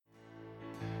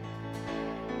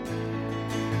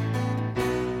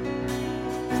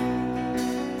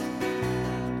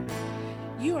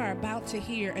to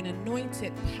hear an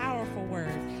anointed, powerful word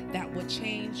that will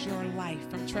change your life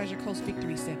from Treasure Coast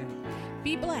Victory Center.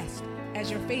 Be blessed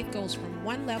as your faith goes from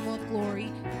one level of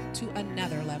glory to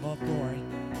another level of glory.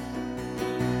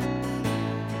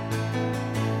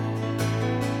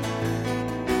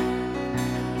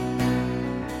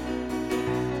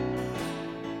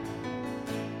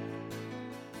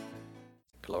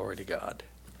 Glory to God.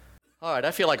 All right,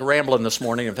 I feel like rambling this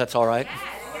morning, if that's all right.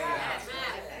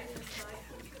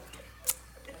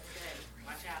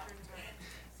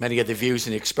 Many of the views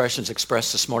and the expressions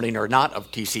expressed this morning are not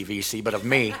of TCVC, but of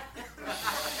me.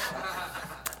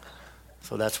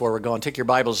 So that's where we're going. Take your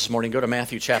Bibles this morning. Go to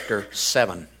Matthew chapter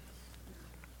 7.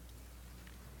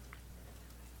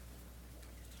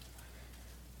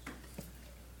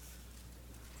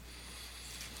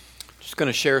 Just going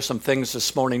to share some things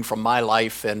this morning from my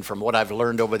life and from what I've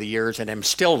learned over the years, and am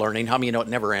still learning. How many of you know it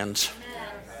never ends?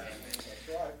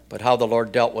 But how the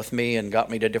Lord dealt with me and got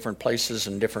me to different places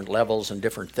and different levels and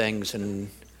different things, and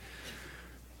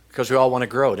because we all want to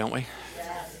grow, don't we?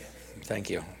 Yes. Thank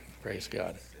you. Praise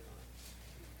God.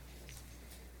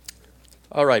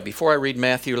 All right, before I read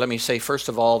Matthew, let me say first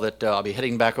of all that I'll be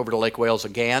heading back over to Lake Wales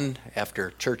again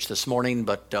after church this morning,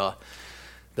 but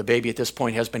the baby at this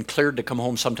point has been cleared to come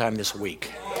home sometime this week.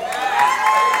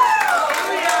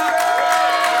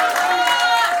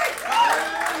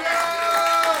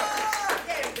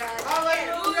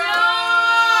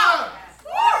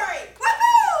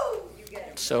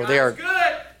 So they are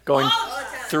going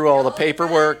through all the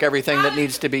paperwork, everything that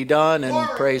needs to be done, and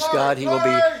praise God, he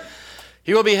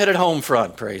will be headed home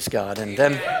front, praise God, and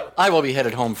then I will be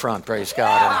headed home front, praise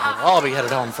God, and we'll all be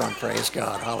headed home front, praise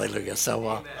God, hallelujah.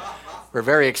 So we're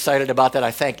very excited about that.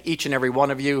 I thank each and every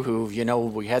one of you who,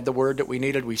 we had the word that we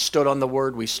needed, we stood on the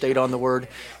word, we stayed on the word,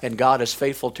 and God is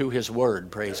faithful to his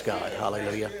word, praise God,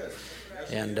 hallelujah.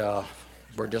 And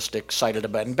we're just excited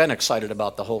about and been excited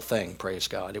about the whole thing, praise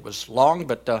God. It was long,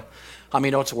 but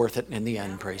it's worth it in the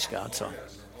end, praise God.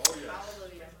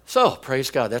 So praise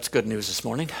God, that's good news this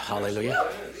morning, hallelujah,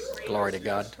 glory to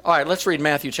God. All right, let's read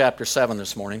Matthew chapter 7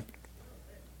 this morning.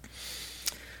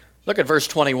 Look at verse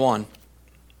 21.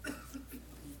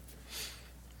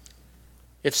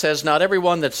 It says, "Not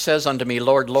everyone that says unto me,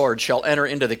 Lord, Lord, shall enter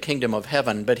into the kingdom of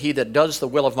heaven, but he that does the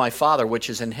will of my Father which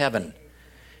is in heaven.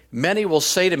 Many will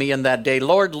say to me in that day,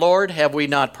 Lord, Lord, have we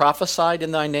not prophesied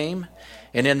in thy name?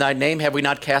 And in thy name have we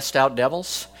not cast out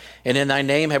devils? And in thy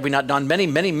name have we not done many,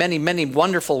 many, many, many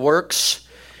wonderful works?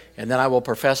 And then I will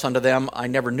profess unto them, I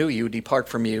never knew you. Depart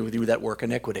from you, you that work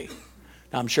iniquity."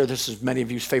 Now, I'm sure this is many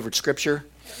of you's favorite scripture.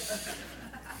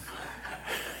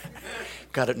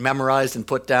 Got it memorized and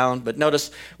put down. But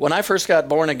notice, when I first got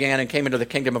born again and came into the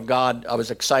kingdom of God, I was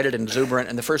excited and exuberant,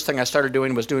 and the first thing I started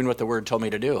doing was doing what the Word told me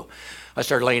to do. I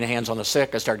started laying hands on the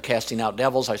sick, I started casting out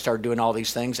devils, I started doing all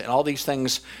these things, and all these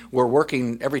things were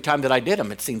working every time that I did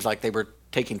them. It seems like they were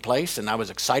taking place, and I was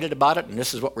excited about it, and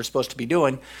this is what we're supposed to be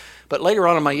doing. But later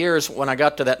on in my years, when I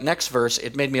got to that next verse,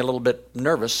 it made me a little bit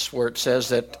nervous, where it says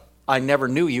that, I never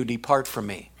knew you, depart from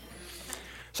me.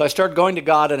 So I started going to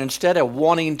God, and instead of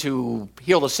wanting to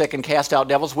heal the sick and cast out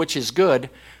devils, which is good,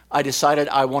 I decided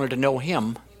I wanted to know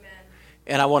him,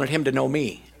 and I wanted him to know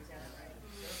me.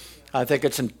 I think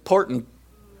it's important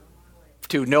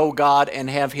to know God and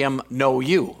have him know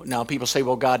you. Now, people say,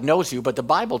 well, God knows you, but the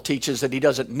Bible teaches that he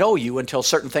doesn't know you until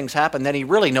certain things happen, then he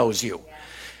really knows you.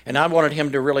 And I wanted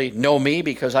him to really know me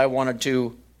because I wanted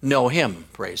to know him,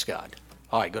 praise God.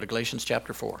 All right, go to Galatians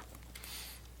chapter 4.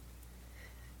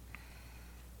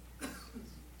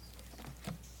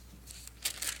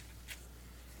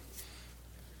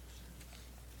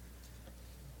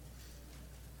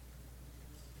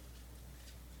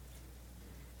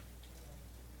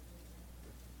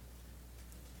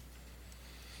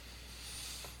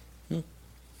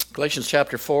 Galatians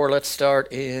chapter 4, let's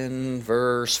start in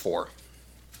verse 4.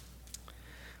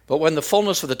 "But when the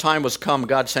fullness of the time was come,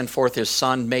 God sent forth his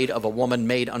Son, made of a woman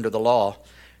made under the law,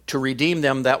 to redeem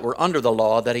them that were under the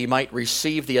law, that he might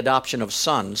receive the adoption of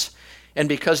sons. And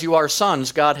because you are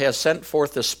sons, God has sent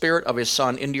forth the Spirit of his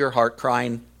Son into your heart,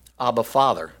 crying, Abba,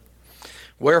 Father.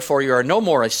 Wherefore you are no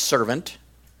more a servant,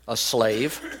 a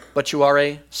slave, but you are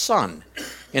a son.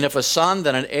 And if a son,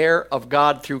 then an heir of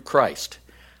God through Christ.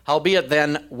 Howbeit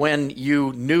then, when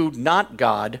you knew not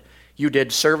God, you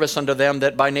did service unto them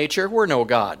that by nature were no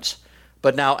gods.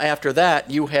 But now after that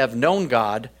you have known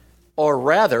God, or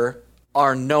rather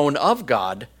are known of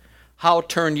God, how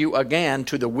turn you again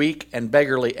to the weak and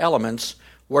beggarly elements,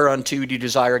 whereunto you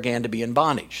desire again to be in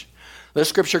bondage?" This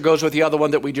scripture goes with the other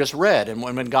one that we just read. And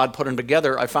when God put them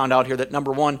together, I found out here that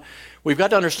number one, we've got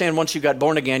to understand once you got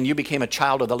born again, you became a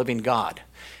child of the living God.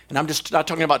 And I'm just not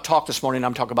talking about talk this morning,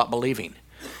 I'm talking about believing.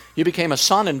 You became a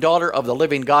son and daughter of the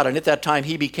living God, and at that time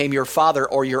he became your father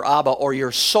or your Abba or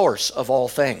your source of all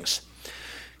things.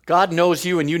 God knows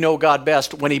you and you know God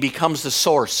best when he becomes the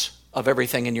source of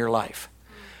everything in your life.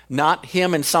 Not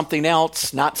him and something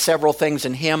else, not several things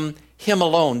in him. Him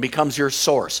alone becomes your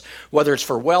source. Whether it's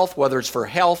for wealth, whether it's for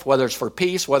health, whether it's for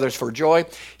peace, whether it's for joy,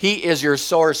 he is your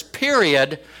source,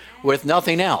 period, with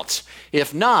nothing else.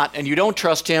 If not, and you don't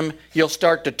trust him, you'll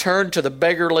start to turn to the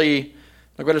beggarly,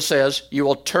 look what it says, you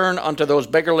will turn unto those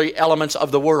beggarly elements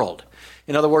of the world.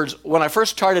 In other words, when I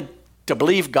first started to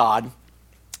believe God,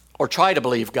 or try to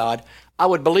believe God, I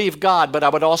would believe God, but I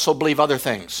would also believe other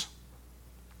things.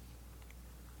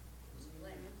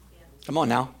 Come on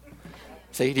now.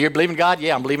 See, do you believe in God?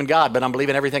 Yeah, I'm believing God, but I'm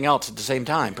believing everything else at the same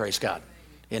time, praise God.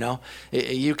 You know,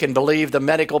 you can believe the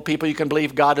medical people, you can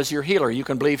believe God as your healer, you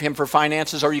can believe him for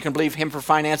finances, or you can believe him for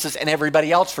finances and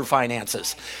everybody else for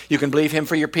finances. You can believe him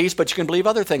for your peace, but you can believe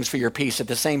other things for your peace at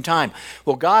the same time.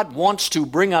 Well, God wants to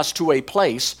bring us to a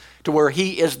place to where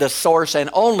he is the source and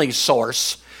only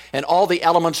source, and all the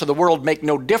elements of the world make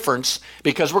no difference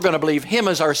because we're going to believe him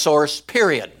as our source,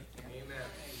 period.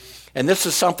 And this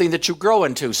is something that you grow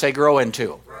into. Say grow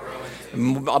into.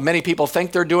 Many people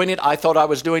think they're doing it. I thought I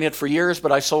was doing it for years,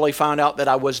 but I slowly found out that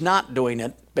I was not doing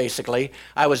it, basically.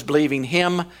 I was believing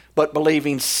him, but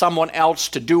believing someone else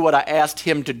to do what I asked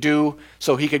him to do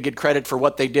so he could get credit for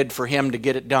what they did for him to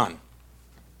get it done.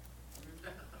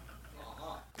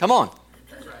 Come on.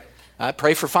 I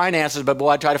pray for finances, but boy,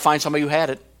 I try to find somebody who had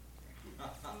it.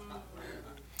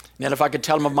 And then if I could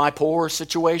tell them of my poor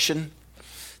situation,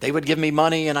 they would give me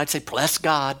money, and I'd say, bless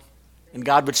God. And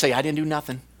God would say, I didn't do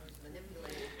nothing.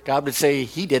 God would say,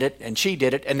 he did it, and she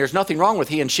did it. And there's nothing wrong with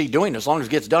he and she doing it as long as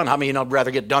it gets done. How many of you would rather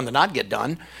get done than not get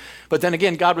done? But then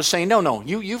again, God was saying, no,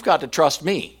 you've got to trust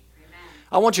me.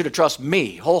 I want you to trust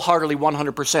me wholeheartedly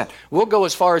 100%. We'll go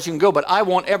as far as you can go, but I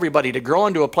want everybody to grow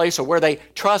into a place of where they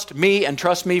trust me and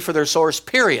trust me for their source,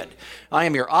 period. I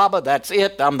am your Abba, that's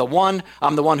it. I'm the one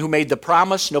who made the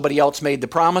promise. Nobody else made the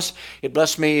promise. It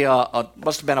blessed me,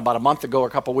 must have been about a month ago or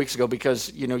a couple of weeks ago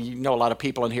because, you know a lot of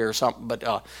people in here or something,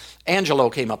 but Angelo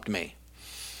came up to me.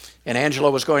 And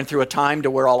Angelo was going through a time to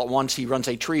where all at once he runs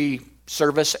a tree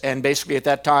service, and basically at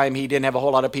that time he didn't have a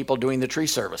whole lot of people doing the tree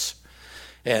service.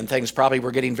 And things probably were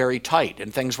getting very tight,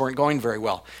 and things weren't going very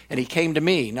well. And he came to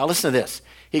me. Now listen to this.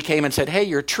 He came and said, hey,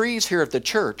 your trees here at the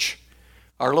church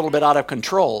are a little bit out of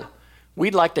control.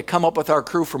 We'd like to come up with our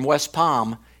crew from West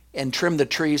Palm and trim the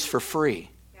trees for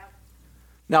free. Yep.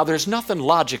 Now there's nothing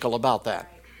logical about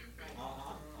that.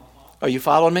 Are you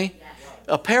following me? Yes.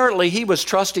 Apparently he was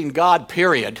trusting God,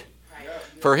 period,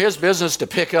 for his business to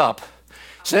pick up,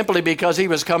 simply because he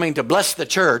was coming to bless the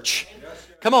church.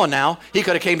 Come on now. He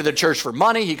could have came to the church for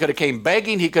money. He could have came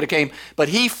begging. He could have came, but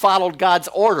he followed God's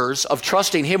orders of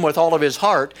trusting him with all of his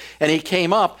heart. And he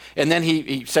came up, and then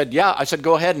he said, yeah, I said,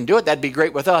 go ahead and do it. That'd be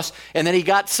great with us. And then he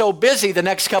got so busy the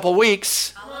next couple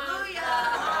weeks. Hallelujah.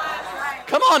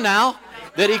 Come on now.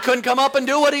 That he couldn't come up and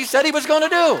do what he said he was going to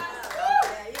do.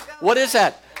 What is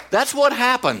that? That's what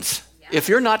happens if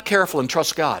you're not careful and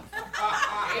trust God.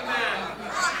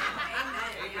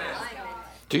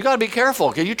 So you got to be careful.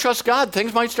 Because you trust God,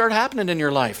 things might start happening in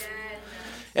your life.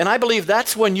 And I believe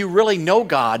that's when you really know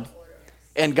God,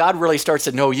 and God really starts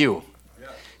to know you.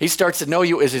 He starts to know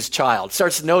you as his child.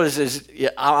 Starts to know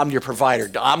I'm your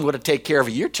provider. I'm going to take care of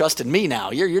you. You're trusting me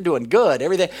now. You're doing good.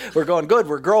 Everything. We're going good.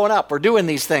 We're growing up. We're doing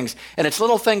these things. And it's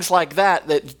little things like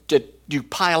that you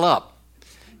pile up.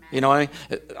 You know,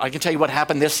 I can tell you what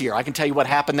happened this year. I can tell you what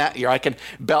happened that year. I can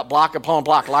block upon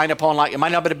block, line upon line. It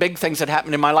might not be the big things that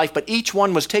happened in my life, but each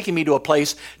one was taking me to a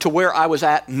place to where I was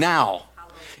at now.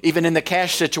 Even in the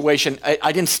cash situation,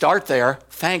 I didn't start there.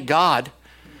 Thank God.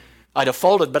 I'd have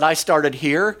folded, but I started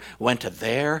here, went to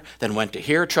there, then went to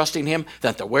here, trusting him,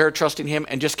 then to where, trusting him,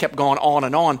 and just kept going on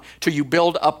and on till you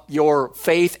build up your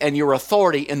faith and your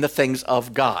authority in the things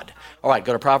of God. All right,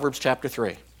 go to Proverbs chapter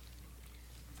 3.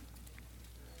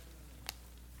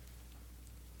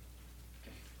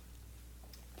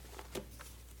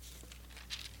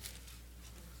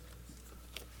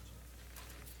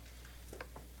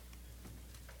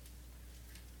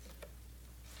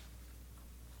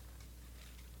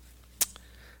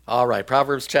 All right,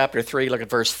 Proverbs chapter 3, look at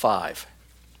verse 5.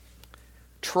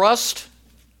 Trust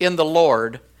in the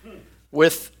Lord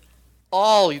with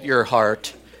all your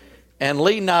heart, and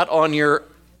lean not on your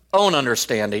own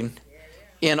understanding.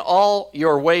 In all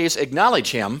your ways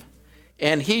acknowledge him,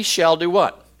 and he shall do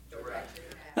what?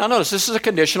 Now notice, this is a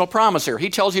conditional promise here. He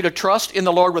tells you to trust in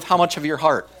the Lord with how much of your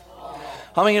heart?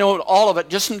 How many know all of it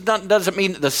just doesn't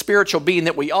mean the spiritual being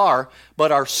that we are,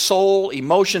 but our soul,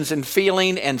 emotions, and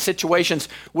feeling and situations,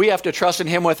 we have to trust in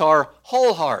Him with our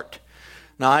whole heart.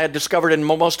 Now, I had discovered in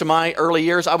most of my early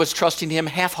years, I was trusting Him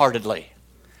half-heartedly.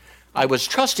 I was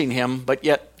trusting Him, but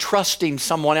yet trusting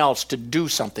someone else to do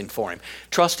something for Him.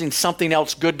 Trusting something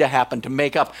else good to happen, to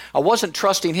make up. I wasn't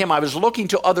trusting Him. I was looking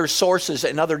to other sources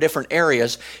in other different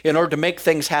areas in order to make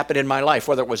things happen in my life,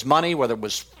 whether it was money, whether it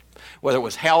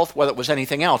was health, whether it was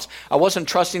anything else. I wasn't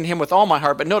trusting Him with all my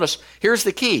heart. But notice, here's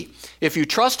the key. If you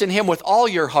trust in Him with all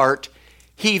your heart,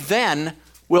 He then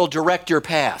will direct your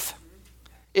path.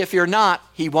 If you're not,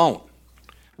 He won't.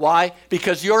 Why?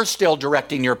 Because you're still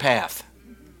directing your path.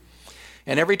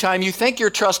 And every time you think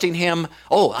you're trusting Him,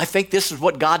 oh, I think this is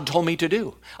what God told me to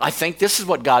do. I think this is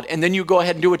what God, and then you go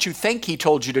ahead and do what you think He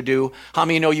told you to do. How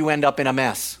many know you end up in a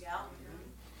mess? Yeah.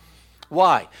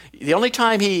 Why? The only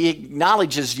time He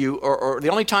acknowledges you, or the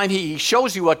only time He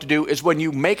shows you what to do is when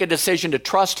you make a decision to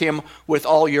trust Him with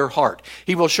all your heart.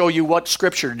 He will show you what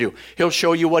Scripture to do. He'll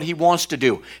show you what He wants to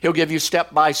do. He'll give you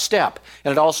step by step.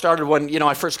 And it all started when,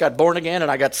 I first got born again and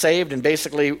I got saved, and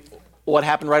basically what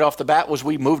happened right off the bat was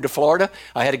we moved to Florida.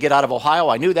 I had to get out of Ohio.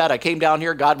 I knew that. I came down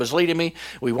here. God was leading me.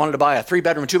 We wanted to buy a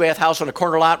 3-bedroom, 2-bath house on a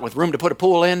corner lot with room to put a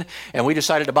pool in. And we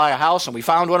decided to buy a house, and we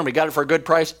found one, and we got it for a good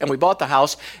price, and we bought the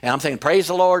house. And I'm saying, praise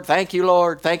the Lord. Thank you,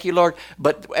 Lord. Thank you, Lord.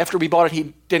 But after we bought it,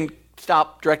 He didn't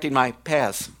stop directing my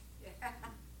paths.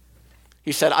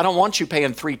 He said, I don't want you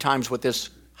paying 3 times what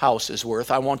this house is worth.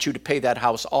 I want you to pay that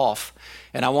house off.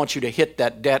 And I want you to hit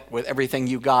that debt with everything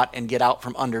you got and get out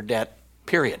from under debt,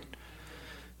 period.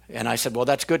 And I said, well,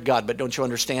 that's good, God, but don't you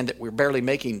understand that we're barely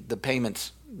making the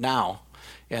payments now,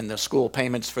 and the school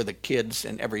payments for the kids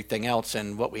and everything else,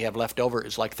 and what we have left over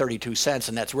is like 32 cents,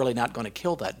 and that's really not going to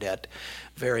kill that debt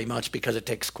very much because it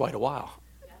takes quite a while.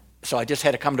 Yeah. So I just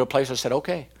had to come to a place. I said,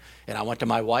 okay. And I went to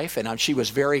my wife, and she was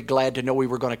very glad to know we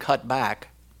were going to cut back.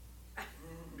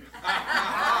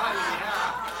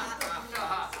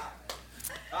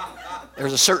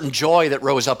 There's a certain joy that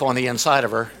rose up on the inside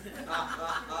of her.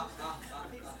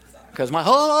 Because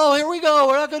here we go.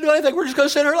 We're not going to do anything. We're just going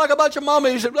to sit here like a bunch of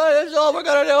mummies. And that's all we're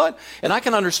going to do. And I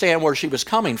can understand where she was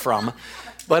coming from.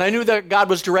 But I knew that God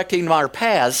was directing our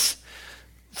paths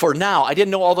for now. I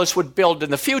didn't know all this would build in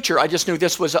the future. I just knew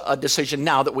this was a decision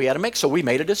now that we had to make. So we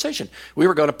made a decision. We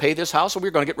were going to pay this house, and we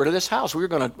were going to get rid of this house. We were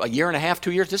going to, 1.5 years,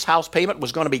 2 years, this house payment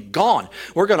was going to be gone.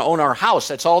 We're going to own our house.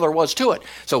 That's all there was to it.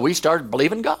 So we started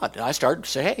believing God. And I started to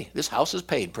say, hey, this house is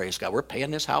paid, praise God. We're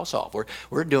paying this house off.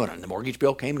 We're doing it. And the mortgage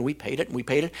bill came, and we paid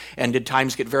it. And did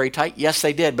times get very tight? Yes,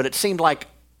 they did. But it seemed like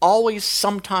always,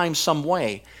 sometime, some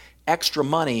way, extra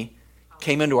money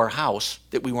came into our house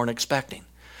that we weren't expecting.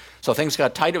 So things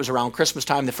got tight. It was around Christmas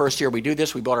time the first year we do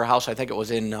this. We bought our house, I think it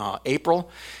was in April,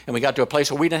 and we got to a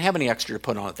place where we didn't have any extra to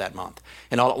put on it that month.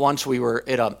 And all at once we were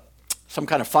at some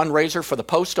kind of fundraiser for the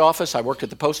post office. I worked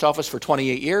at the post office for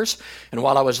 28 years, and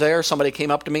while I was there, somebody came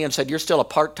up to me and said, you're still a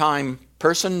part-time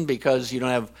person because you don't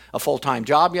have a full-time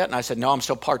job yet? And I said, no, I'm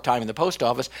still part-time in the post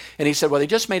office. And he said, well, they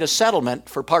just made a settlement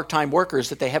for part-time workers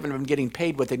that they haven't been getting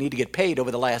paid what they need to get paid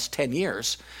over the last 10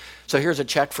 years. So here's a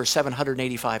check for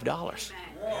 $785.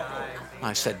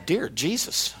 I said, dear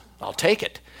Jesus, I'll take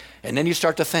it. And then you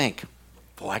start to think,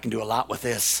 boy, I can do a lot with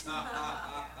this.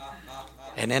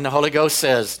 And then the Holy Ghost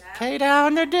says, pay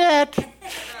down the debt.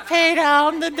 Pay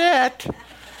down the debt.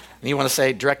 And you want to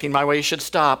say, directing my way should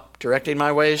stop. Directing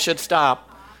my way should stop.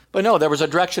 But no, there was a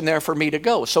direction there for me to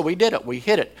go. So we did it. We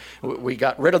hit it. We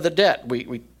got rid of the debt.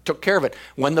 We took care of it.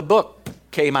 When the book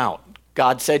came out,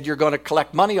 God said, you're going to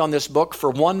collect money on this book for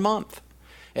 1 month.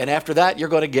 And after that, you're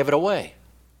going to give it away.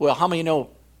 Well, how many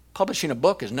know publishing a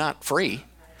book is not free?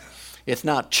 It's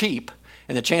not cheap.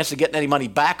 And the chance of getting any money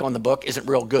back on the book isn't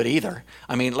real good either.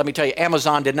 I mean, let me tell you,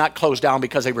 Amazon did not close down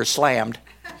because they were slammed.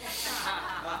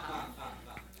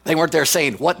 They weren't there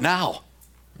saying, what now?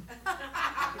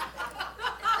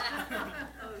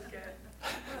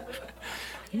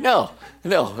 No.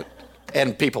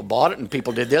 And people bought it, and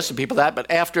people did this, and people that. But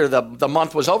after the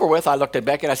month was over with, I looked at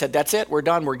Becky, and I said, that's it. We're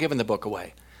done. We're giving the book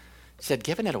away. He said,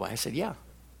 giving it away? I said, yeah.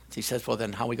 He says, well,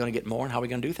 then how are we going to get more, and how are we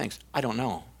going to do things? I don't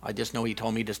know. I just know he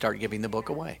told me to start giving the book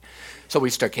away. So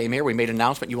we came here. We made an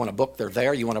announcement. You want a book? They're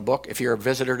there. You want a book? If you're a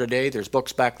visitor today, there's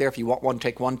books back there. If you want one,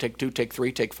 take 2, take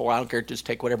 3, take 4. I don't care. Just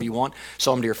take whatever you want.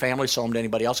 Sow them to your family. Sow them to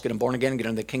anybody else. Get them born again. Get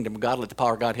into the kingdom of God. Let the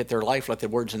power of God hit their life. Let the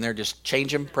words in there just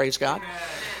change them. Praise God. Amen.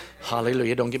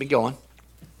 Hallelujah. Don't get me going.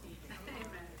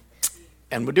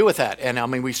 And we do with that. And I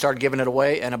mean, we started giving it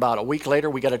away, and about a week later,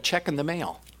 we got a check in the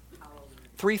mail.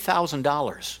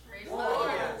 $3,000.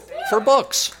 for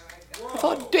books. I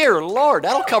thought, dear Lord,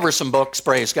 that'll cover some books,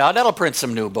 praise God. That'll print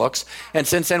some new books. And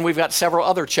since then, we've got several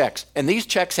other checks. And these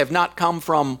checks have not come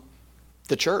from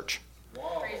the church.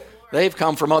 They've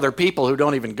come from other people who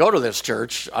don't even go to this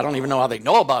church. I don't even know how they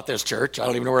know about this church. I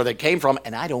don't even know where they came from,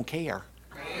 and I don't care.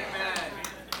 Amen.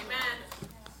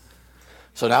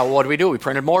 So now what do? We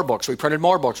printed more books. We printed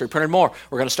more books. We printed more.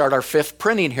 We're going to start our 5th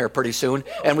printing here pretty soon,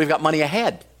 and we've got money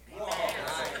ahead.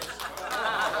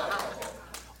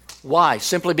 Why?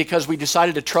 Simply because we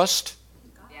decided to trust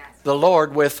the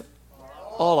Lord with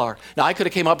all our... Now, I could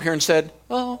have came up here and said,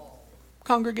 oh,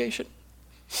 congregation,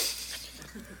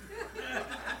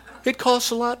 it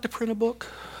costs a lot to print a book,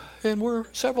 and we're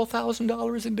several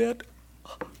 $1,000s in debt.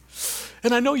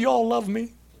 And I know you all love me.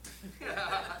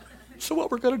 So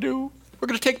what we're going to do, we're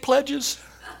going to take pledges.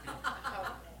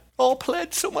 All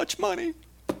pledge so much money.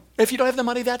 If you don't have the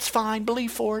money, that's fine.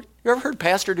 Believe for it. You ever heard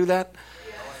pastor do that?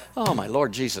 Oh, my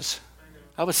Lord Jesus.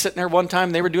 I was sitting there one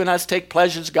time, they were doing us take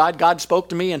pledges. God spoke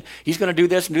to me, and he's going to do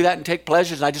this and do that and take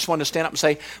pledges. And I just wanted to stand up and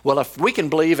say, well, if we can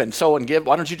believe and sow and give,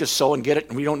 why don't you just sow and get it,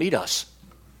 and we don't need us?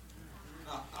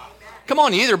 Come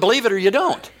on, you either believe it or you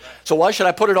don't. So why should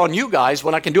I put it on you guys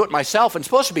when I can do it myself and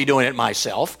supposed to be doing it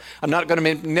myself? I'm not going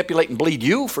to manipulate and bleed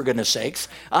you, for goodness sakes.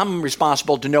 I'm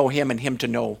responsible to know him and him to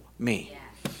know me.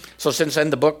 So since then,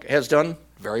 the book has done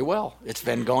very well. It's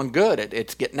been going good.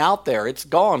 It's getting out there. It's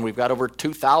gone. We've got over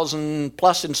 2,000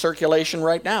 plus in circulation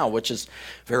right now, which is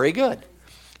very good.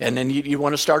 And then you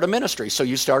want to start a ministry. So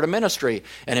you start a ministry,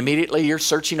 and immediately you're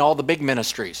searching all the big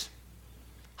ministries.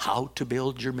 How to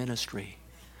build your ministry.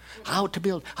 How do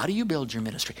you build your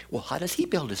ministry? Well, how does he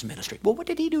build his ministry? Well, what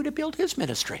did he do to build his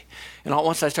ministry? And all at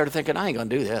once I started thinking, I ain't going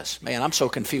to do this. Man, I'm so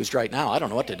confused right now. I don't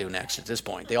know what to do next at this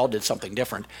point. They all did something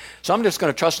different. So I'm just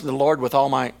going to trust in the Lord with all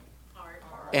my,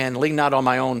 and lean not on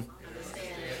my own.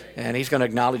 And he's going to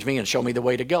acknowledge me and show me the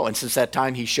way to go. And since that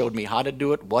time, he showed me how to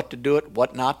do it, what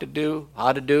not to do,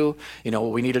 how to do. You know,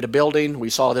 we needed a building.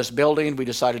 We saw this building. We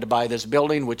decided to buy this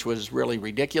building, which was really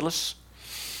ridiculous.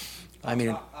 I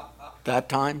mean, that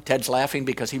time, Ted's laughing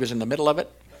because he was in the middle of it.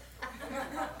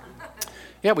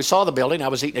 Yeah, we saw the building. I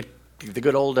was eating at the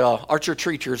good old Archer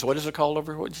Treachers. What is it called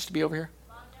over? What used to be over here?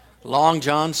 Long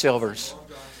John Silver's.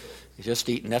 Just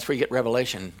eating. That's where you get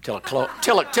revelation till it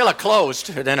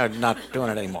closed. Then I'm not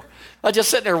doing it anymore. I was just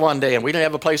sitting there one day, and we didn't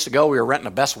have a place to go. We were renting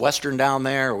a Best Western down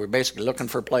there. We were basically looking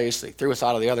for a place. They threw us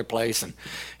out of the other place, and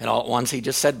all at once he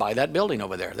just said, buy that building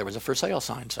over there. There was a for sale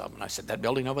sign. So, and I said, that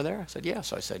building over there? I said, yeah.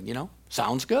 So I said,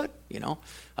 sounds good.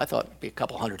 I thought it'd be a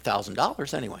couple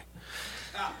 $100,000 anyway.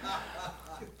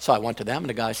 So I went to them, and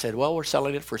the guy said, well, we're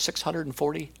selling it for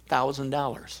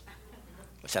 $640,000.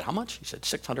 I said, how much? He said,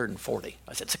 $640.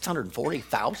 I said,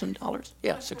 $640,000?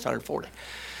 Yeah, $640.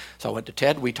 So I went to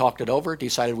Ted. We talked it over,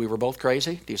 decided we were both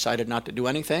crazy, decided not to do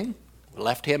anything.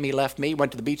 Left him, he left me,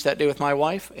 went to the beach that day with my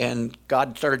wife, and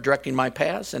God started directing my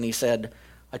paths, and he said,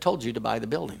 I told you to buy the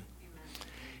building.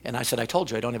 And I said, I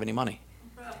told you I don't have any money.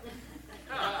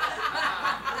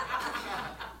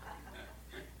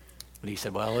 And he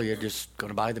said, well, you're just going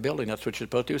to buy the building. That's what you're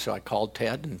supposed to do. So I called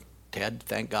Ted, and Ted,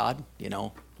 thank God,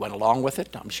 went along with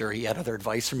it. I'm sure he had other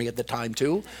advice for me at the time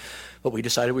too, but we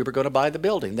decided we were going to buy the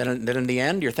building. Then in the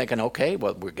end, you're thinking, okay,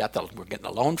 well, we're getting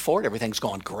a loan for it. Everything's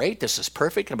going great. This is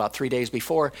perfect. And about 3 days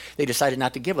before, they decided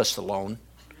not to give us the loan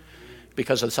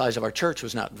because the size of our church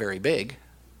was not very big.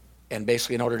 And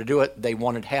basically, in order to do it, they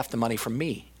wanted half the money from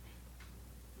me.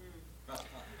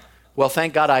 Well,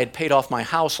 thank God I had paid off my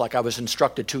house like I was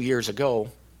instructed 2 years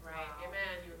ago.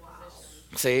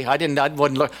 See, I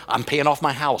wouldn't look. I'm paying off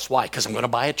my house. Why? Because I'm going to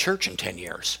buy a church in 10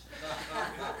 years.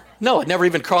 No, it never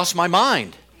even crossed my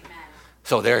mind.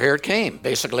 So here it came.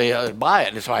 Basically, buy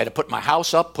it. And so I had to put my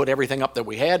house up, put everything up that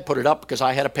we had, put it up because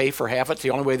I had to pay for half it. It's the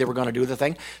only way they were going to do the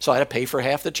thing. So I had to pay for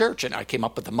half the church. And I came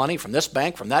up with the money from this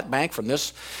bank, from that bank, from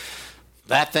this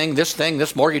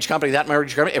mortgage company, that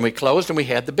mortgage company. And we closed and we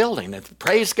had the building. And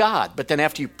praise God. But then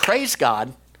after you praise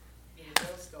God,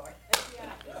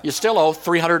 you still owe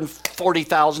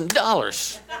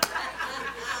 $340,000.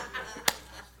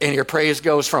 And your praise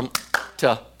goes from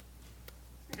to.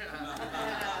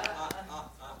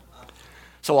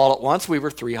 So all at once, we were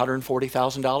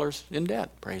 $340,000 in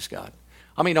debt, praise God.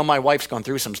 I mean, my wife's gone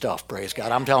through some stuff, praise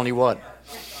God. I'm telling you what.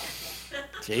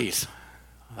 Jeez.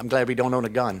 I'm glad we don't own a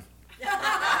gun.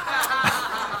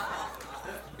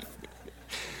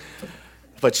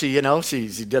 But she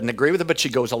doesn't agree with it, but she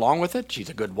goes along with it. She's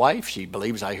a good wife. She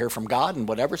believes I hear from God and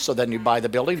whatever. So then you buy the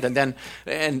building. And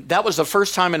that was the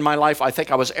first time in my life I think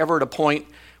I was ever at a point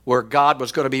where God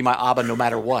was going to be my Abba no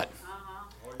matter what.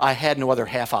 I had no other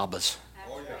half Abbas,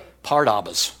 part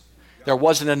Abbas. There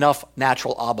wasn't enough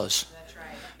natural Abbas.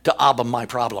 to Abba my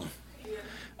problem.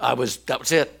 That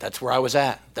was it. That's where I was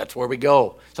at. That's where we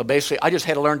go. So basically, I just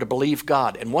had to learn to believe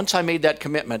God. And once I made that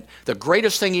commitment, the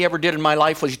greatest thing he ever did in my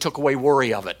life was he took away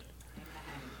worry of it.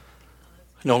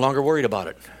 No longer worried about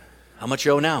it. How much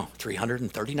you owe now?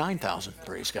 $339,000.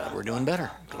 Praise God. We're doing better.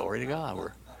 Glory to God.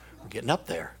 We're getting up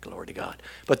there. Glory to God.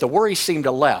 But the worry seemed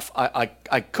to left. I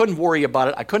couldn't worry about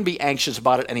it. I couldn't be anxious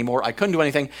about it anymore. I couldn't do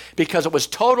anything because it was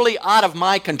totally out of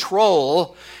my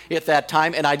control at that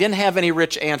time. And I didn't have any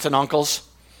rich aunts and uncles.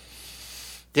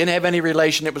 Didn't have any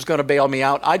relation that was going to bail me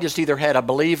out. I just either had to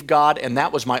believe God, and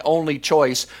that was my only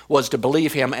choice, was to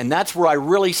believe him. And that's where I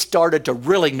really started to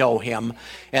really know him.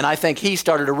 And I think he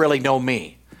started to really know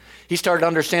me. He started to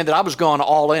understand that I was going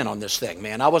all in on this thing,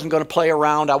 man. I wasn't going to play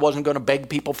around. I wasn't going to beg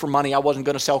people for money. I wasn't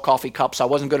going to sell coffee cups. I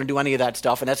wasn't going to do any of that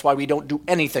stuff. And that's why we don't do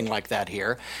anything like that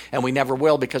here. And we never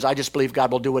will, because I just believe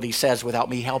God will do what he says without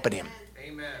me helping him.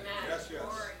 Amen.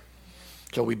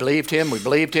 So we believed him.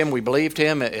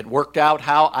 It worked out.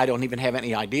 How? I don't even have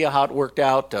any idea how it worked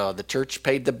out. The church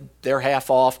paid their half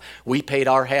off. We paid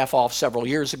our half off several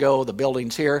years ago. The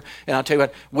building's here. And I'll tell you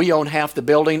what, we own half the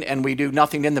building and we do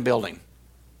nothing in the building.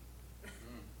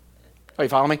 Are you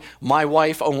following me? My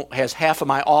wife has half of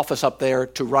my office up there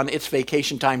to run its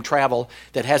vacation time travel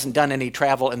that hasn't done any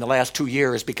travel in the last 2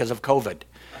 years because of COVID.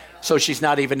 So she's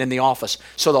not even in the office.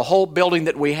 So the whole building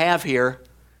that we have here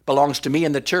belongs to me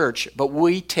and the church, but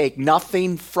we take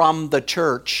nothing from the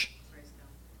church.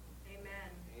 Amen.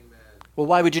 Well,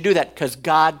 why would you do that? Because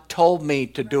God told me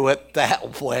to do it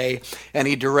that way, and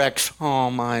he directs all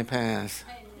my paths.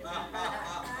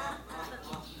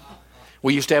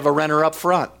 We used to have a renter up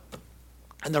front,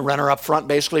 and the renter up front,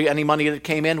 basically any money that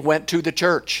came in went to the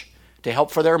church to help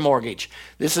for their mortgage.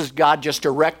 This is God just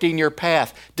directing your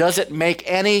path. Does it make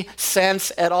any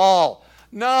sense at all?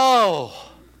 No.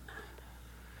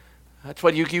 That's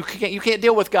what you can't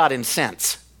deal with God in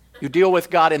sense. You deal with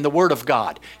God in the Word of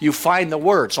God. You find the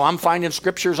Word. So I'm finding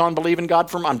scriptures on believing God.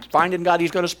 I'm finding God,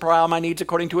 he's going to supply all my needs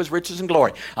according to his riches and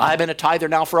glory. I've been a tither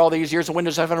now for all these years. The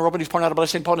windows of heaven are open. He's pouring out a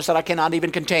blessing upon us that I cannot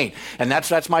even contain. And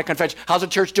that's my confession. How's the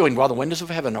church doing? Well, the windows of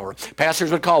heaven are open.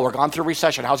 Pastors would call. We're gone through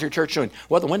recession. How's your church doing?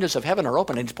 Well, the windows of heaven are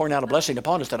open and he's pouring out a blessing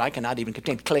upon us that I cannot even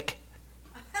contain. Click.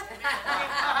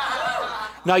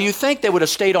 Now, you think they would have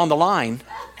stayed on the line.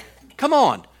 Come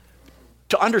on.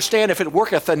 To understand if it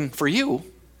worketh in for you,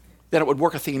 then it would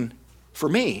worketh in for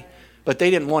me. But they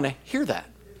didn't want to hear that.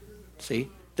 See?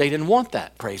 They didn't want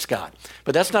that, praise God.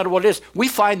 But that's not what it is. We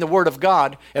find the Word of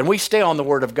God, and we stay on the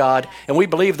Word of God, and we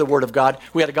believe the Word of God.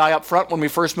 We had a guy up front when we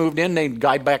first moved in named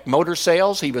Guy Back Motor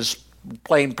Sales. He was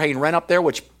paying rent up there,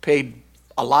 which paid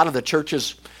a lot of the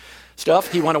church's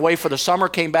stuff. He went away for the summer,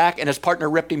 came back, and his partner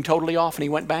ripped him totally off, and he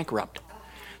went bankrupt.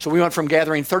 So we went from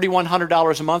gathering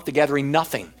 $3,100 a month to gathering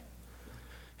nothing.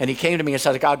 And he came to me and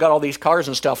said, I got all these cars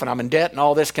and stuff, and I'm in debt and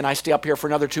all this. Can I stay up here for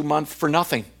another 2 months for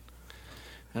nothing?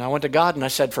 And I went to God and I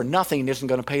said, for nothing isn't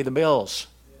going to pay the bills.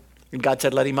 And God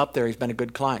said, let him up there. He's been a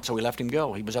good client. So we let him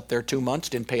go. He was up there 2 months,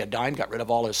 didn't pay a dime, got rid of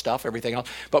all his stuff, everything else.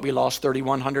 But we lost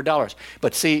 $3,100.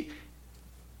 But see,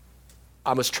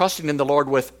 I was trusting in the Lord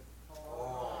with,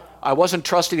 I wasn't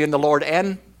trusting in the Lord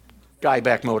and Guy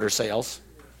Back Motor Sales.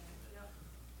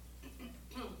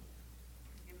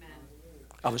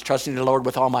 I was trusting the Lord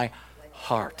with all my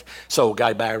heart. So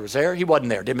Guy Back was there. He wasn't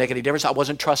there. Didn't make any difference. I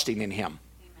wasn't trusting in him.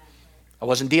 I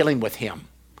wasn't dealing with him.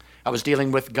 I was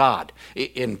dealing with God.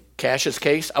 In Cash's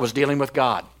case, I was dealing with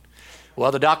God.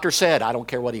 Well, the doctor said, I don't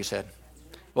care what he said.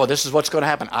 Well, this is what's going to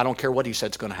happen. I don't care what he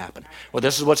said is going to happen. Well,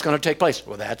 this is what's going to take place.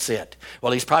 Well, that's it.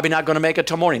 Well, he's probably not going to make it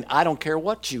till morning. I don't care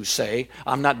what you say.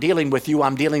 I'm not dealing with you.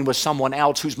 I'm dealing with someone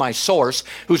else who's my source,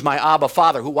 who's my Abba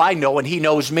Father, who I know and he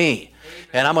knows me.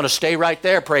 And I'm going to stay right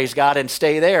there, praise God, and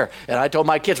stay there. And I told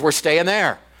my kids, we're staying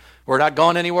there. We're not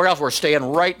going anywhere else. We're staying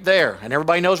right there. And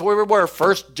everybody knows where we were.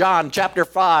 1 John chapter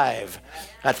 5.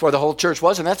 That's where the whole church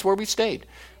was, and that's where we stayed.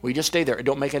 We just stayed there. It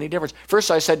don't make any difference.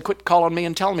 First I said, quit calling me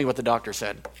and telling me what the doctor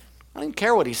said. I didn't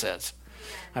care what he says.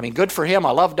 I mean, good for him.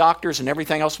 I love doctors and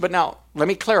everything else. But now, let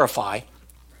me clarify.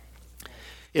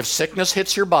 If sickness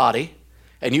hits your body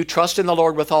and you trust in the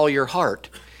Lord with all your heart,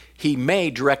 he may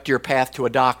direct your path to a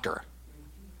doctor.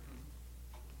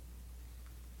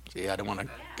 See, I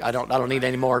don't need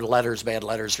any more letters, bad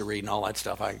letters to read and all that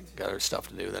stuff. I got other stuff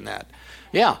to do than that.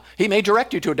 Yeah, he may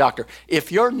direct you to a doctor.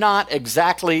 If you're not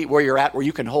exactly where you're at where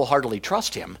you can wholeheartedly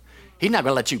trust him, he's not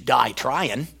going to let you die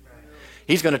trying.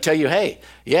 He's going to tell you, hey,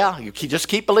 yeah, you just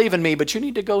keep believing me, but you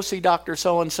need to go see Dr.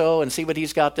 So-and-so and see what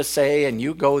he's got to say, and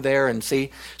you go there and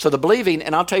see. So the believing,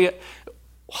 and I'll tell you,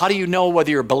 how do you know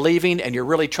whether you're believing and you're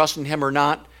really trusting him or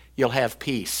not? You'll have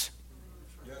peace.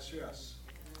 Yes.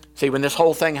 See, when this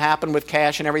whole thing happened with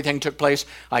cash and everything took place,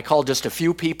 I called just a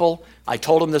few people. I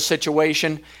told them the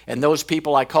situation, and those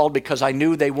people I called because I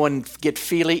knew they wouldn't get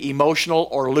feely, emotional,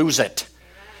 or lose it.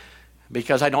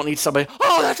 Because I don't need somebody,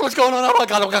 oh, that's what's going on. Oh, my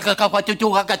God.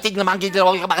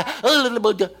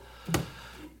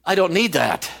 I don't need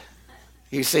that.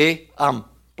 You see,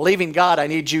 believing God, I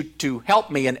need you to help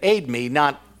me and aid me,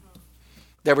 not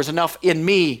there was enough in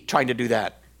me trying to do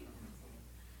that.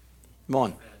 Come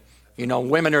on. You know,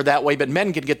 women are that way, but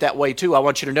men can get that way too. I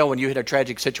want you to know when you hit a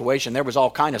tragic situation, there was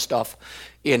all kind of stuff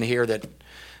in here that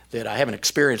I haven't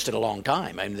experienced in a long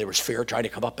time. I mean, there was fear trying to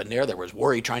come up in there. There was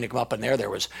worry trying to come up in there. There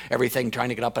was everything trying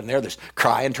to get up in there. There's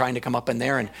crying trying to come up in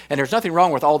there. And there's nothing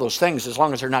wrong with all those things as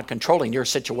long as they're not controlling your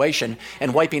situation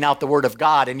and wiping out the Word of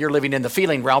God, and you're living in the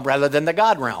feeling realm rather than the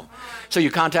God realm. So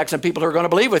you contact some people who are going to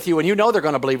believe with you, and you know they're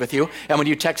going to believe with you. And when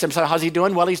you text them, say, how's he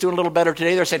doing? Well, he's doing a little better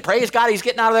today. They're saying, praise God, he's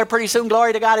getting out of there pretty soon.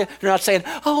 Glory to God. They're not saying,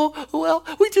 oh, well,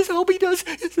 we just hope he does.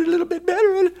 It's a little bit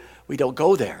better. We don't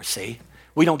go there, see?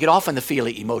 We don't get off in the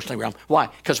feely, emotionally realm. Why?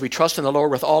 Because we trust in the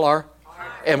Lord with all our,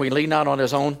 and we lean not on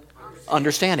his own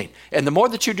understanding. And the more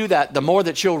that you do that, the more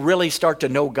that you'll really start to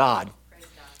know God.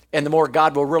 And the more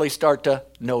God will really start to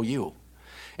know you.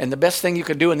 And the best thing you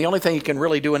can do, and the only thing you can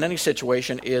really do in any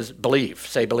situation is believe.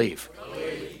 Say believe.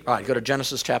 Believe. All right, go to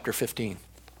Genesis chapter 15.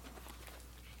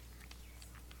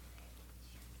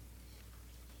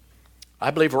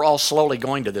 I believe we're all slowly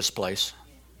going to this place.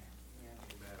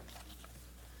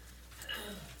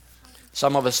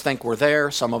 Some of us think we're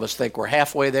there. Some of us think we're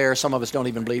halfway there. Some of us don't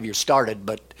even believe you started,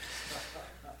 but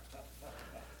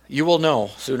you will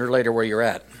know sooner or later where you're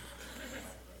at.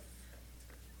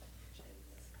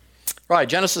 Right,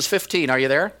 Genesis 15, are you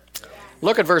there?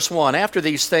 Look at verse 1. After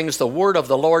these things, the word of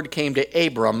the Lord came to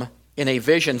Abram in a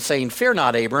vision, saying, fear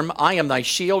not, Abram, I am thy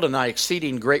shield and thy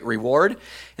exceeding great reward.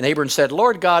 And Abram said,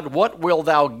 Lord God, what wilt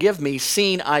thou give me,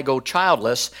 seeing I go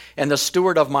childless, and the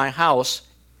steward of my house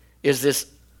is this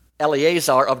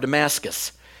Eleazar of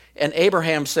Damascus? And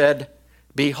Abraham said,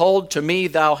 behold, to me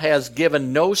thou hast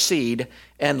given no seed,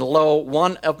 and lo,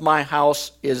 one of my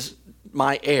house is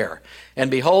my heir. And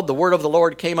behold, the word of the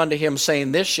Lord came unto him,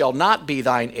 saying, this shall not be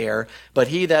thine heir, but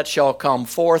he that shall come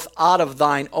forth out of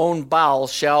thine own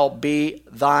bowels shall be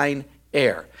thine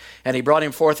heir. And he brought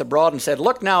him forth abroad and said,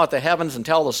 look now at the heavens and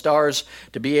tell the stars,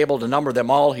 to be able to number them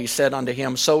all. He said unto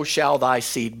him, so shall thy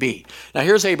seed be. Now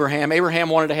here's Abraham. Abraham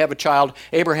wanted to have a child.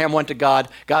 Abraham went to God.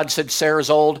 God said,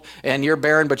 Sarah's old and you're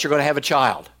barren, but you're going to have a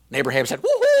child. And Abraham said,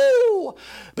 woohoo!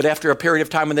 But after a period of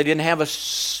time when they didn't have a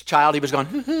child, he was going,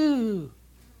 woohoo.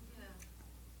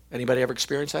 Anybody ever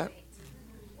experienced that?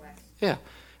 Yeah.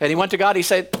 And he went to God. He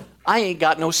said, I ain't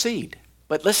got no seed.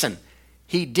 But listen,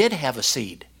 he did have a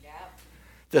seed.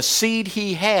 The seed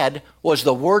he had was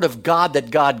the word of God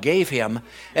that God gave him,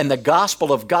 and the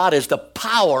gospel of God is the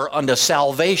power unto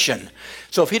salvation.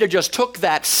 So if he'd have just took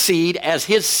that seed as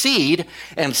his seed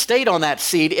and stayed on that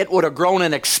seed, it would have grown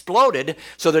and exploded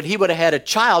so that he would have had a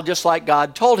child just like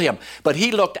God told him. But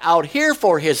he looked out here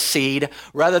for his seed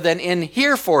rather than in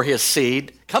here for his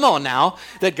seed. Come on now,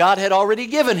 that God had already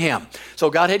given him. So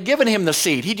God had given him the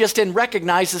seed. He just didn't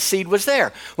recognize the seed was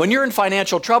there. When you're in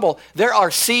financial trouble, there are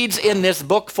seeds in this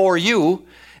book for you,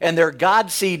 and they're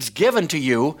God seeds given to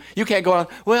you. You can't go on,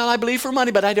 well, I believe for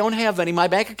money, but I don't have any. My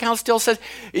bank account still says,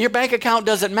 your bank account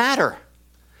doesn't matter.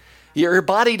 Your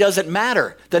body doesn't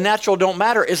matter. The natural don't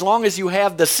matter as long as you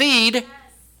have the seed. Yes.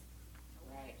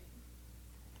 Right.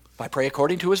 If I pray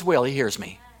according to his will, he hears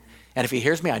me. And if he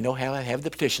hears me, I know how I have the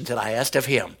petitions that I asked of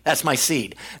him. That's my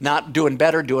seed. Not doing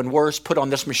better, doing worse, put on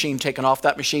this machine, taking off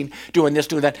that machine, doing this,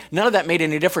 doing that. None of that made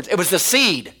any difference. It was the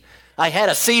seed. I had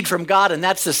a seed from God, and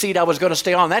that's the seed I was going to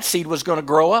stay on. That seed was going to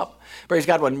grow up. Praise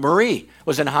God. When Marie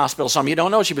was in the hospital, some of you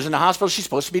don't know, she was in the hospital. She's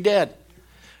supposed to be dead.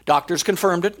 Doctors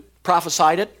confirmed it,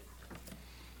 prophesied it,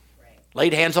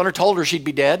 laid hands on her, told her she'd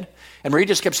be dead. And Marie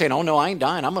just kept saying, oh, no, I ain't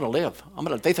dying. I'm going to live.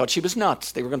 They thought she was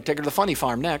nuts. They were going to take her to the funny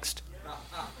farm next.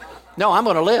 No, I'm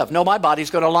going to live. No, my body's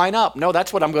going to line up. No,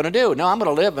 that's what I'm going to do. No, I'm going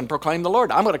to live and proclaim the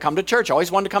Lord. I'm going to come to church. I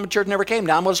always wanted to come to church, never came.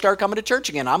 Now I'm going to start coming to church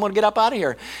again. I'm going to get up out of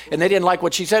here. And they didn't like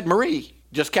what she said. Marie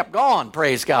just kept going,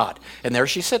 praise God. And there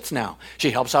she sits now.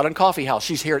 She helps out in coffee house.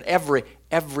 She's here at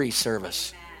every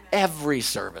service. Every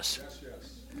service.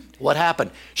 What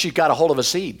happened? She got a hold of a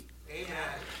seed.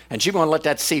 And she wasn't going to let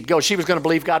that seed go. She was going to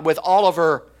believe God with all of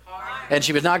her. And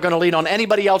she was not going to lean on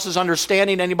anybody else's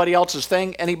understanding, anybody else's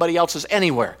thing, anybody else's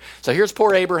anywhere. So here's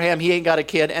poor Abraham. He ain't got a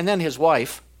kid. And then his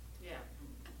wife.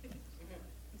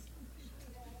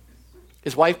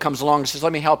 His wife comes along and says,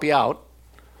 let me help you out.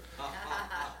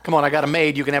 Come on, I got a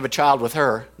maid. You can have a child with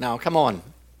her. Now, come on,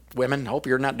 women. Hope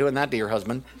you're not doing that to your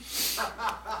husband.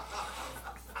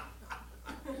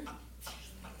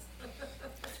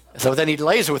 So then he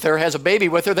lays with her, has a baby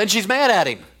with her, then she's mad at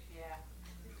him.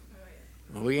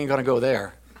 Well, we ain't going to go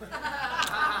there.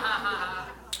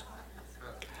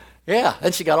 Yeah,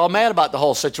 and she got all mad about the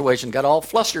whole situation, got all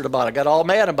flustered about it, got all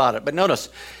mad about it. But notice,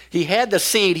 he had the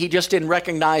seed, he just didn't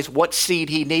recognize what seed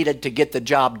he needed to get the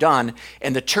job done.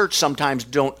 And the church sometimes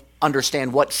don't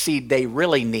understand what seed they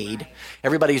really need.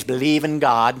 Everybody's believing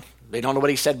God. They don't know what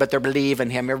he said, but they're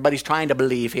believing him. Everybody's trying to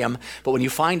believe him. But when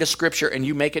you find a scripture and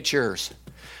you make it yours,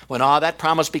 when that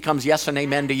promise becomes yes and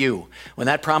amen to you, when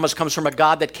that promise comes from a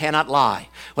God that cannot lie,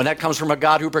 when that comes from a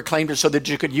God who proclaimed it so that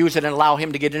you could use it and allow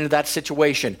him to get into that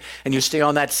situation, and you stay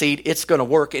on that seed, it's going to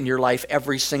work in your life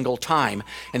every single time.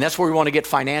 And that's where we want to get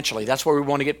financially. That's where we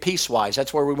want to get peace-wise.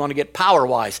 That's where we want to get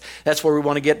power-wise. That's where we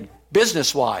want to get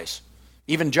business-wise.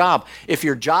 Even job. If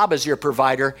your job is your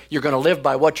provider, you're going to live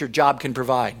by what your job can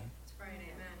provide.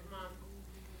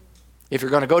 If you're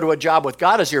going to go to a job with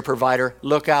God as your provider,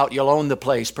 look out, you'll own the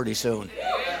place pretty soon.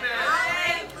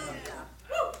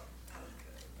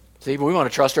 See, we want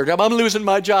to trust our job. I'm losing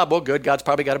my job. Well, good. God's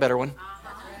probably got a better one.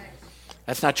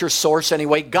 That's not your source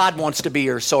anyway. God wants to be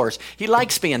your source. He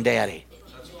likes being daddy.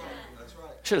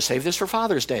 Should have saved this for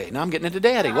Father's Day. Now I'm getting into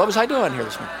daddy. What was I doing here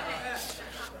this morning?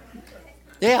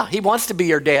 Yeah, he wants to be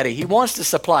your daddy. He wants to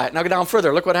supply it. Now go down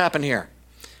further. Look what happened here.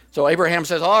 So Abraham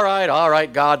says, all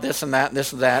right, God, this and that, and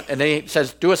this and that. And then he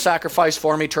says, do a sacrifice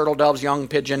for me, turtle doves, young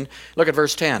pigeon. Look at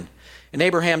verse 10. And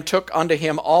Abraham took unto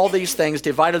him all these things,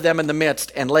 divided them in the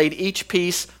midst, and laid each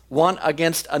piece one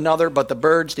against another, but the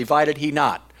birds divided he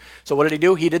not. So what did he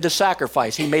do? He did the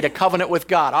sacrifice. He made a covenant with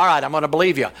God. All right, I'm going to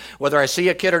believe you. Whether I see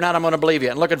a kid or not, I'm going to believe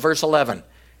you. And look at verse 11.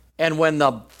 And when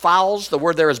the fowls, the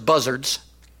word there is buzzards,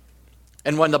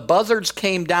 and when the buzzards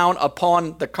came down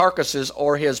upon the carcasses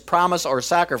or his promise or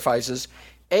sacrifices,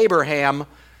 Abraham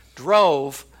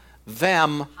drove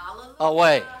them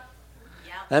away.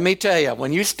 Yep. Let me tell you,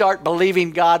 when you start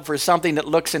believing God for something that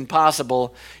looks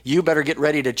impossible, you better get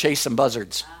ready to chase some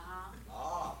buzzards.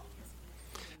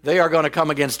 They are going to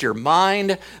come against your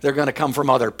mind. They're going to come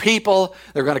from other people.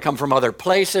 They're going to come from other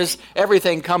places.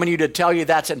 Everything coming to you to tell you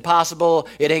that's impossible.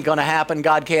 It ain't going to happen.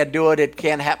 God can't do it. It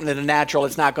can't happen in the natural.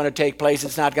 It's not going to take place.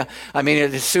 It's not going to. I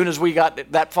mean, as soon as we got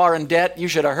that far in debt, you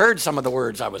should have heard some of the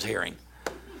words I was hearing.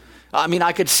 I mean,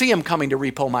 I could see him coming to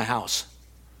repo my house,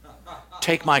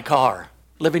 take my car,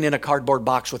 living in a cardboard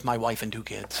box with my wife and 2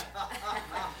 kids.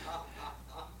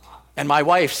 And my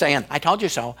wife saying, I told you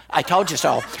so, I told you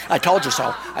so, I told you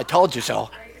so, I told you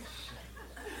so.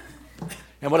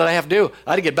 And what did I have to do?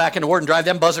 I had to get back into work and drive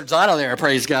them buzzards out of there,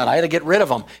 praise God. I had to get rid of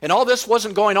them. And all this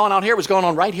wasn't going on out here. It was going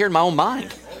on right here in my own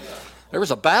mind. There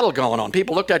was a battle going on.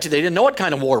 People looked at you. They didn't know what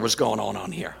kind of war was going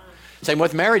on here. Same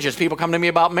with marriages. People come to me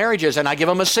about marriages, and I give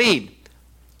them a seed.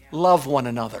 Love one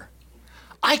another.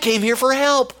 I came here for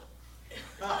help.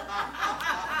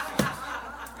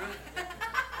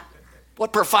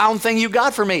 What profound thing you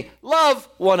got for me. Love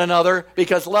one another,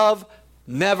 because love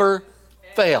never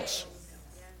fails.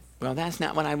 Well, that's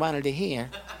not what I wanted to hear.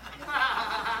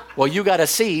 Well, you got a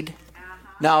seed.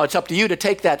 Now it's up to you to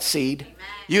take that seed,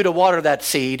 you to water that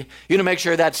seed, you to make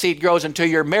sure that seed grows until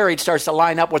your marriage starts to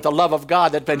line up with the love of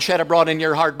God that's been shed abroad in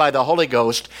your heart by the Holy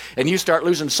Ghost, and you start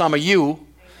losing some of you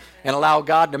and allow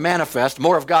God to manifest.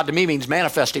 More of God to me means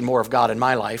manifesting more of God in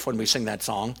my life when we sing that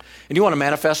song. And you want to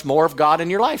manifest more of God in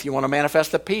your life. You want to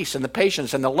manifest the peace and the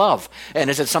patience and the love. And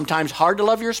is it sometimes hard to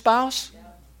love your spouse?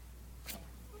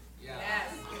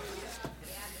 Yes.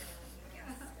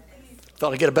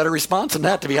 Thought I'd get a better response than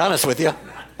that, to be honest with you.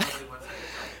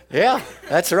 Yeah,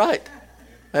 that's right.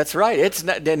 That's right.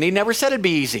 And he never said it'd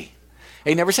be easy.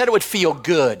 He never said it would feel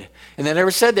good. And they never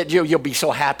said that you'll be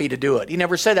so happy to do it. He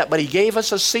never said that. But he gave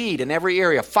us a seed in every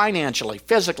area, financially,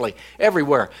 physically,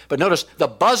 everywhere. But notice, the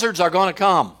buzzards are going to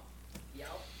come. Yep.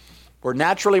 We're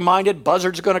naturally minded.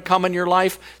 Buzzards are going to come in your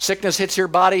life. Sickness hits your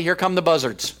body. Here come the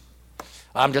buzzards.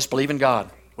 I'm just believing God.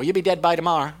 Well, you'll be dead by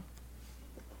tomorrow.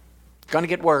 It's going to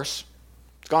get worse.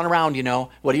 It's gone around, you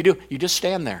know. What do? You just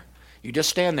stand there. You just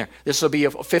stand there. This will be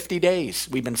 50 days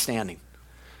we've been standing.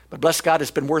 But bless God,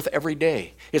 it's been worth every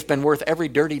day. It's been worth every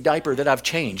dirty diaper that I've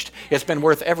changed. It's been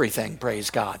worth everything, praise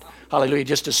God. Hallelujah,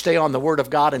 just to stay on the Word of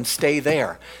God and stay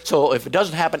there. So if it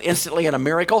doesn't happen instantly in a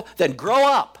miracle, then grow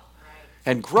up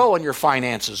and grow in your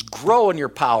finances, grow in your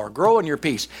power, grow in your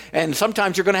peace. And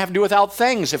sometimes you're going to have to do without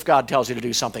things if God tells you to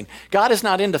do something. God is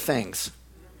not into things.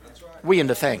 That's right. We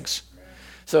into things.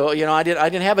 So, you know, I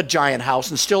didn't have a giant house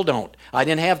and still don't. I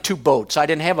didn't have 2 boats. I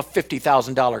didn't have a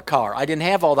 $50,000 car. I didn't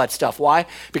have all that stuff. Why?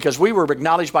 Because we were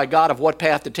acknowledged by God of what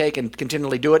path to take and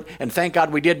continually do it. And thank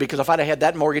God we did, because if I'd have had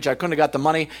that mortgage, I couldn't have got the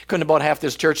money, couldn't have bought half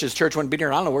this church. This church wouldn't be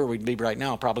here. I don't know where we'd be right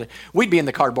now, probably. We'd be in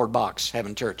the cardboard box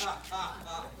having church.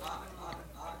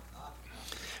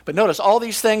 But notice, all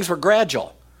these things were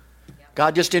gradual.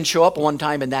 God just didn't show up one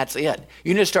time and that's it.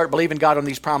 You need to start believing God on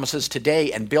these promises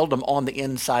today and build them on the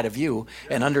inside of you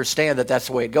and understand that that's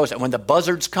the way it goes. And when the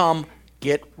buzzards come,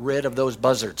 get rid of those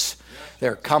buzzards.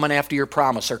 They're coming after your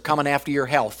promise. They're coming after your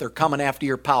health. They're coming after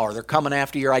your power. They're coming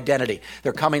after your identity.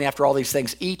 They're coming after all these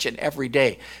things each and every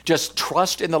day. Just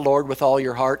trust in the Lord with all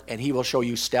your heart, and he will show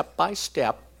you step by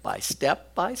step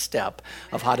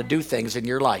of how to do things in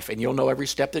your life. And you'll know every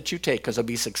step that you take because there'll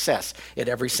be success at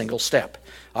every single step.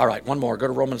 All right, one more. Go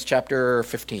to Romans chapter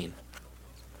 15.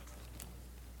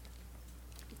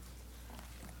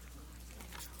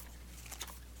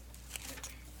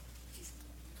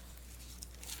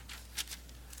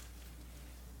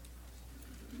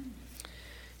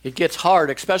 It gets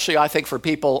hard, especially I think for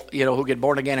people, who get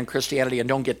born again in Christianity and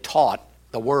don't get taught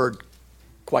the word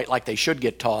quite like they should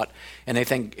get taught, and they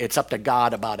think it's up to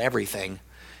God about everything,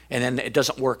 and then it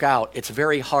doesn't work out. It's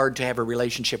very hard to have a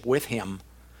relationship with him,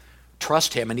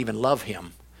 trust him, and even love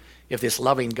him if this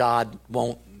loving God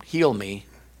won't heal me,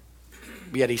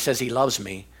 yet he says he loves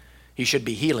me. He should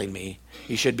be healing me.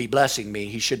 He should be blessing me.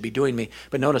 He should be doing me.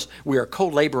 But notice, we are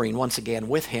co-laboring once again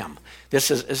with him.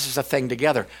 This is a thing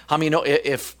together. How many know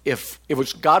if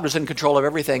God was in control of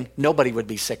everything, nobody would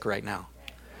be sick right now?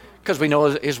 Because we know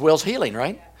his will's healing,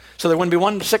 right? So there wouldn't be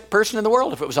one sick person in the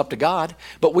world if it was up to God.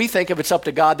 But we think if it's up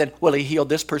to God, then, well, he healed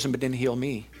this person but didn't heal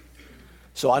me.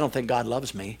 So I don't think God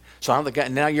loves me. So I don't think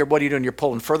God, now what are you doing? You're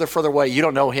pulling further away. You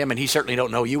don't know him, and he certainly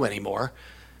don't know you anymore.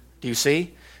 Do you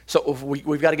see? So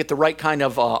we've got to get the right kind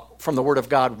of, from the Word of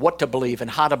God, what to believe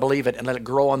and how to believe it and let it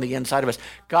grow on the inside of us.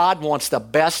 God wants the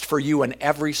best for you in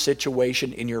every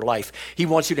situation in your life. He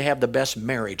wants you to have the best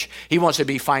marriage. He wants you to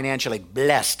be financially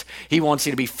blessed. He wants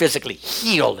you to be physically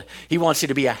healed. He wants you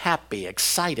to be a happy,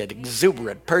 excited,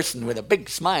 exuberant person with a big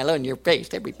smile on your face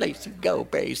every place you go,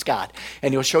 praise God.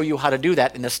 And he'll show you how to do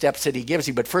that in the steps that he gives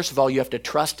you. But first of all, you have to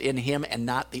trust in him and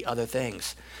not the other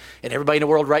things. And everybody in the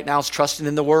world right now is trusting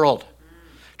in the world.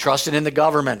 Trusting in the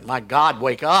government. My God,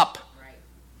 wake up. Right.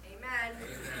 Amen.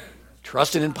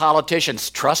 Trusting in politicians.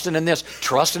 Trusting in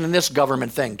this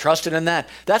government thing. Trusting in that.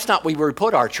 That's not where we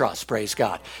put our trust, praise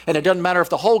God. And it doesn't matter if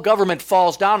the whole government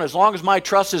falls down. As long as my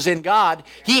trust is in God,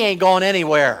 he ain't going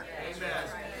anywhere. Amen.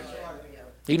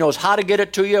 He knows how to get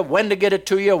it to you, when to get it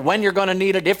to you, when you're going to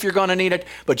need it, if you're going to need it.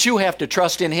 But you have to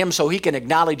trust in him so he can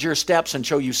acknowledge your steps and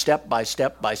show you step by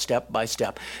step by step by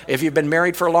step. If you've been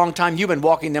married for a long time, you've been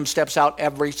walking them steps out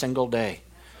every single day.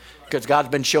 Because God's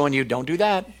been showing you, don't do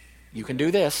that. You can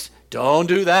do this. Don't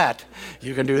do that.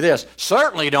 You can do this.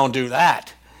 Certainly don't do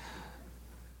that.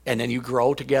 And then you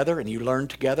grow together and you learn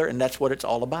together, and that's what it's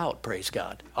all about, praise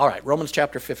God. All right, Romans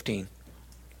chapter 15.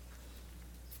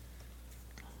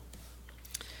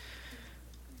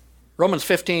 Romans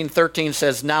 15:13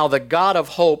 says, now the God of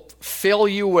hope fill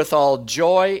you with all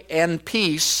joy and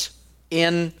peace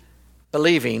in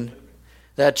believing,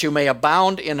 that you may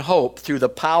abound in hope through the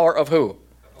power of who?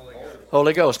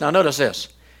 Holy Ghost. Now notice this.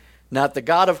 Now the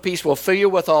God of peace will fill you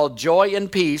with all joy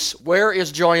and peace. Where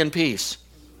is joy and peace?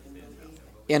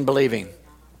 In believing.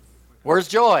 Where's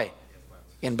joy?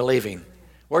 In believing.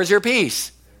 Where's your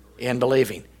peace? In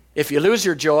believing. If you lose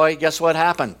your joy, guess what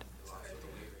happened?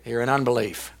 You're in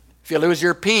unbelief. If you lose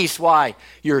your peace, why?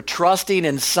 You're trusting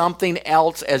in something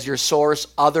else as your source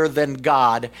other than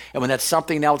God. And when that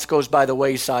something else goes by the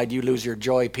wayside, you lose your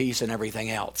joy, peace, and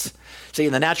everything else. See,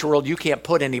 in the natural world, you can't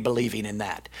put any believing in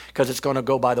that because it's going to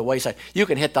go by the wayside. You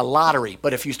can hit the lottery,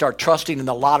 but if you start trusting in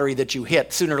the lottery that you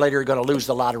hit, sooner or later you're going to lose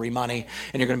the lottery money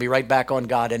and you're going to be right back on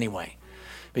God anyway.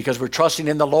 Because we're trusting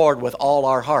in the Lord with all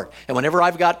our heart. And whenever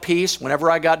I've got peace, whenever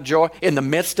I got joy, in the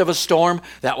midst of a storm,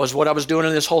 that was what I was doing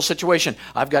in this whole situation.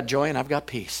 I've got joy and I've got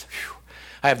peace. Whew.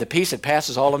 I have the peace that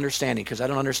passes all understanding because I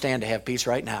don't understand to have peace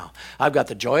right now. I've got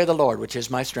the joy of the Lord, which is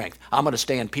my strength. I'm going to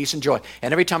stay in peace and joy.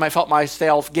 And every time I felt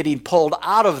myself getting pulled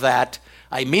out of that,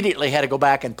 I immediately had to go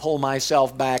back and pull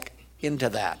myself back into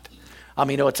that. I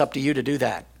mean, it's up to you to do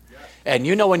that. And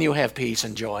you know when you have peace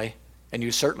and joy, and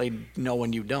you certainly know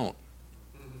when you don't.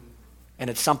 And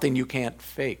it's something you can't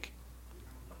fake.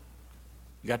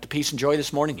 You got the peace and joy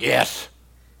this morning? Yes.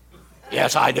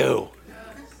 Yes, I do.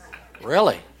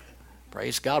 Really?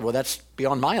 Praise God. Well, that's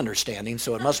beyond my understanding,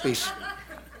 so it must be.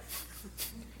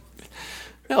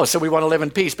 No, so we want to live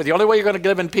in peace. But the only way you're going to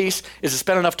live in peace is to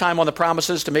spend enough time on the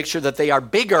promises to make sure that they are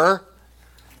bigger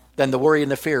than the worry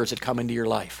and the fears that come into your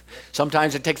life.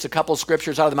 Sometimes it takes a couple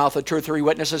scriptures out of the mouth of 2 or 3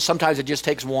 witnesses. Sometimes it just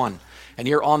takes one. and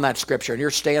you're on that scripture, and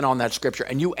you're staying on that scripture,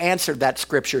 and you answered that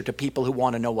scripture to people who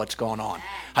want to know what's going on.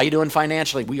 How you doing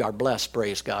financially? We are blessed,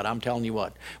 praise God. I'm telling you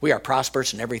what. We are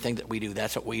prosperous in everything that we do.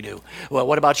 That's what we do. Well,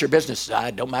 what about your business?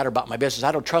 It don't matter about my business.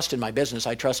 I don't trust in my business.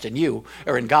 I trust in you,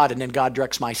 or in God, and then God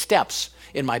directs my steps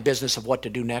in my business of what to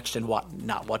do next and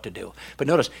not what to do. But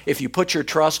notice, if you put your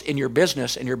trust in your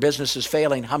business and your business is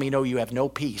failing, how many know you have no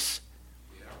peace?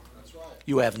 Yeah, that's right.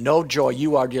 You have no joy.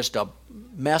 You are just a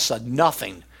mess of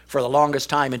nothing for the longest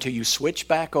time until you switch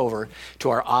back over to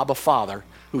our Abba Father,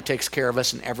 who takes care of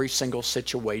us in every single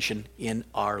situation in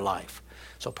our life.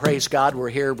 So praise God, we're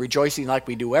here rejoicing like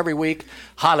we do every week.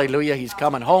 Hallelujah, he's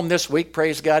coming home this week,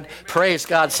 praise God. Praise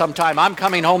God sometime. I'm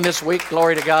coming home this week,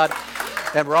 glory to God.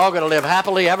 And we're all going to live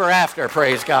happily ever after,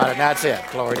 praise God. And that's it,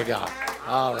 glory to God.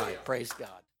 All right, praise God.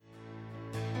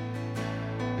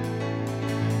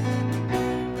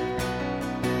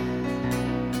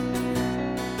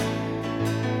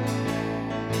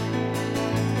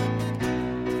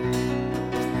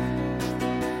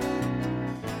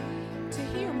 To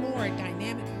hear more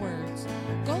dynamic words,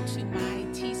 go to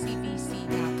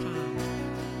mytcvc.com.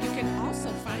 You can also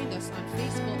find us on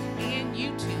Facebook and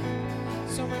YouTube.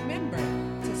 So remember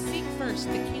to seek first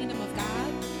the kingdom of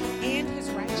God and his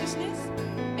righteousness,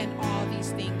 and all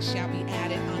these things shall be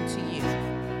added